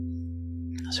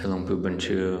So Luang Pu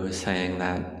Bunchu is saying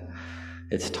that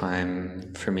it's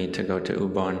time for me to go to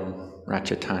Ubon,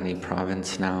 Ratchathani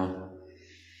province now.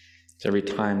 So every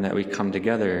time that we come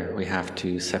together, we have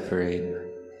to separate.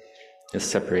 This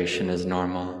separation is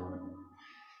normal.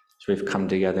 So we've come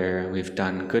together, we've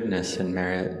done goodness and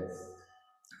merit,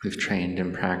 we've trained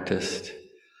and practiced,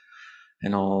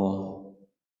 and all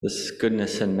this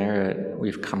goodness and merit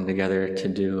we've come together to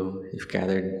do, we've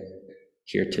gathered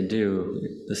here to do.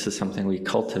 This is something we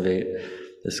cultivate,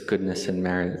 this goodness and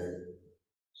merit.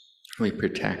 We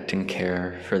protect and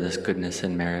care for this goodness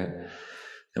and merit,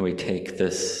 and we take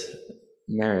this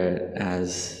merit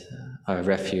as a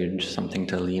refuge, something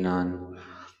to lean on.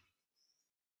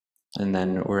 And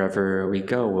then wherever we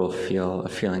go, we'll feel a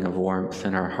feeling of warmth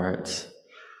in our hearts.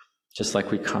 Just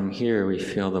like we come here, we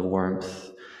feel the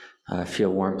warmth,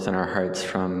 feel warmth in our hearts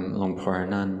from Luang Por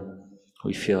Anan.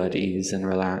 We feel at ease and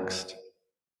relaxed.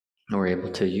 And we're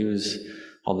able to use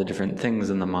all the different things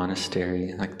in the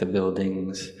monastery, like the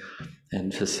buildings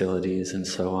and facilities and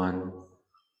so on.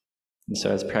 And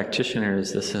so as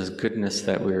practitioners, this is goodness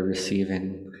that we're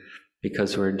receiving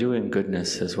because we're doing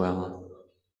goodness as well.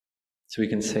 So we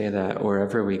can say that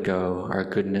wherever we go, our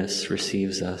goodness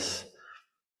receives us.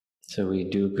 So we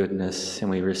do goodness and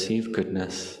we receive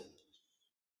goodness.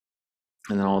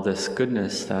 And then all this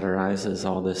goodness that arises,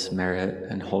 all this merit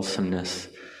and wholesomeness,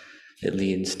 it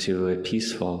leads to a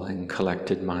peaceful and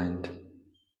collected mind.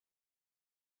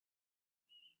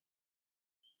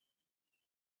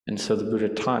 And so the Buddha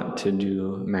taught to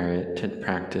do merit, to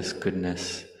practice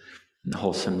goodness and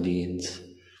wholesome deeds.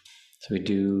 So we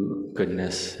do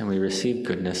goodness and we receive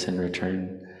goodness in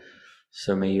return.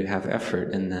 So may you have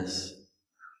effort in this.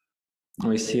 And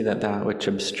we see that that which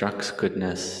obstructs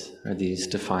goodness are these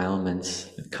defilements,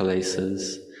 the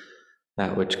kilesas,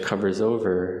 that which covers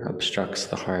over, obstructs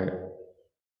the heart.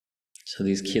 So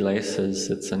these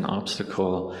kilesas, it's an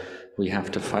obstacle we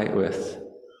have to fight with.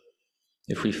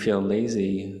 If we feel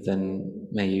lazy, then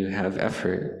may you have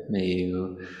effort, may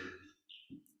you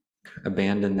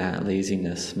abandon that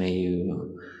laziness, may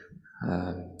you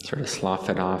sort of slough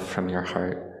it off from your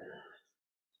heart.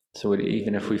 So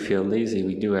even if we feel lazy,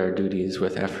 we do our duties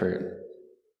with effort.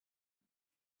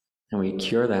 And we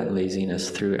cure that laziness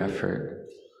through effort.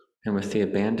 And with the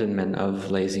abandonment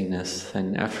of laziness,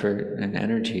 then effort and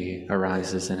energy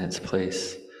arises in its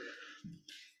place.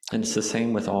 And it's the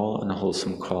same with all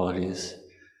unwholesome qualities.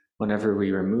 Whenever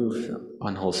we remove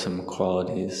unwholesome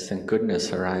qualities, then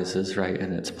goodness arises right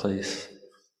in its place.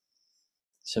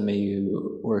 So may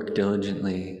you work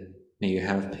diligently, may you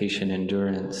have patient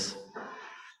endurance.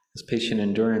 Because patient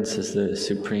endurance is the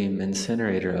supreme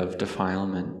incinerator of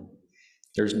defilement.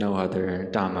 There's no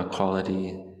other Dhamma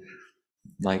quality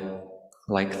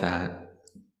like that.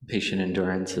 Patient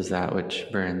endurance is that which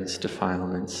burns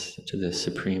defilements to the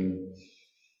supreme,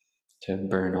 to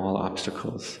burn all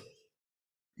obstacles.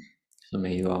 So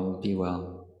may you all be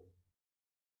well.